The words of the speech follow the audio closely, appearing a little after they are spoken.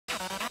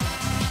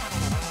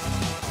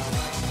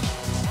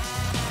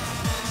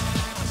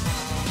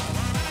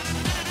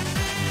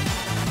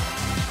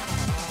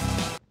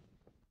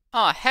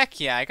Aw, heck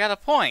yeah, I got a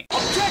point.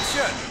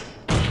 Objection!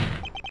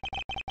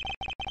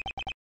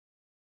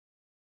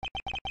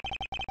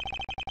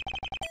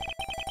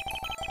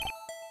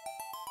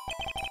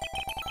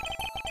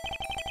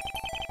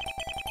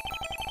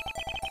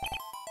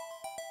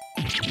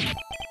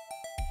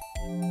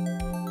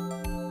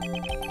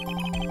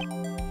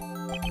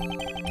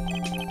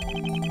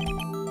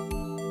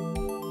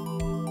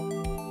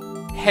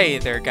 Hey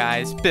there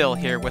guys, Bill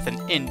here with an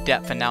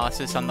in-depth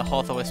analysis on the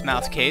Holthous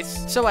mouse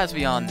case. So as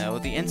we all know,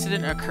 the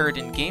incident occurred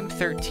in Game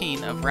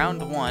 13 of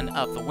Round 1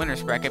 of the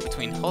winner's bracket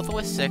between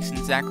Holthous 6 and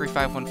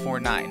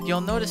Zachary5149.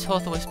 You'll notice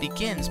Holthous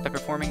begins by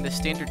performing the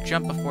standard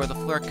jump before the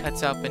floor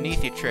cuts out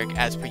beneath you trick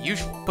as per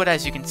usual. But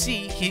as you can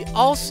see, he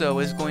also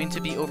is going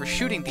to be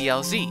overshooting the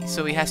LZ,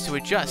 so he has to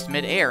adjust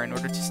mid-air in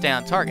order to stay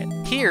on target.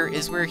 Here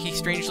is where he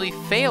strangely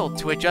failed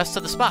to adjust to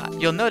the spot.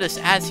 You'll notice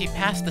as he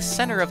passed the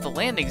center of the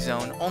landing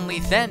zone, only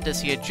then does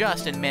he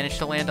adjust and manage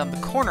to land on the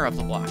corner of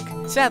the block.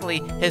 Sadly,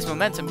 his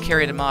momentum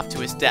carried him off to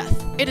his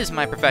death. It is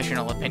my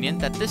professional opinion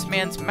that this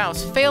man's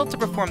mouse failed to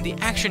perform the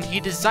action he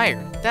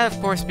desired, that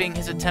of course being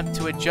his attempt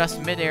to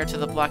adjust mid-air to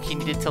the block he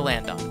needed to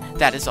land on.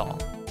 That is all.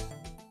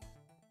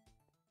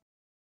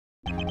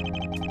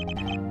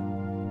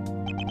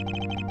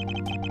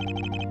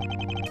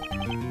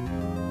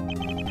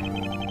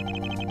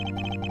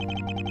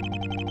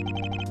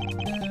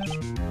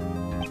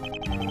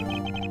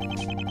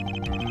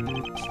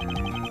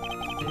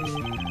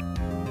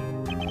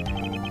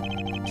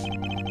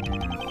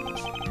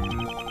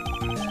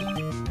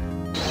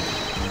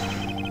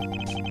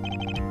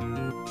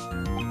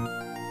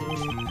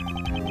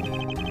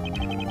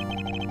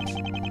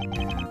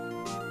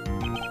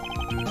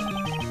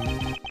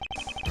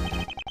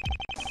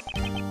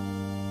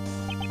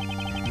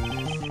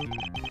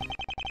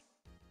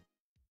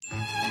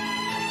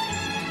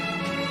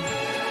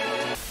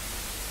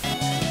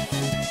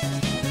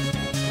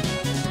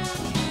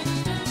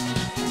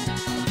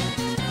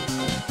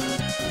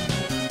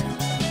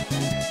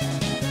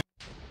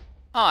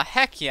 Aw,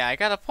 heck yeah, I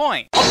got a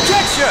point.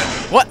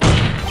 Objection! What?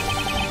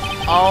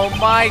 Oh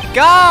my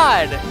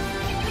god!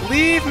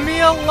 Leave me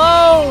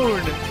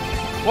alone!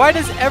 Why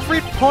does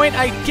every point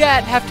I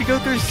get have to go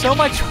through so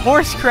much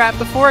horse crap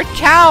before it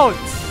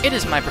counts? It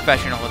is my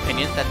professional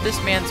opinion that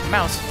this man's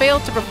mouse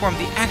failed to perform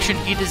the action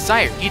he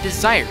desired.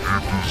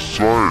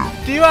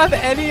 Do you have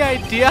any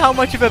idea how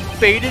much of a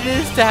bait it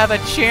is to have a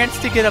chance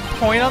to get a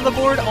point on the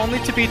board only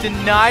to be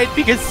denied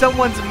because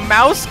someone's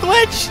mouse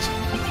glitched?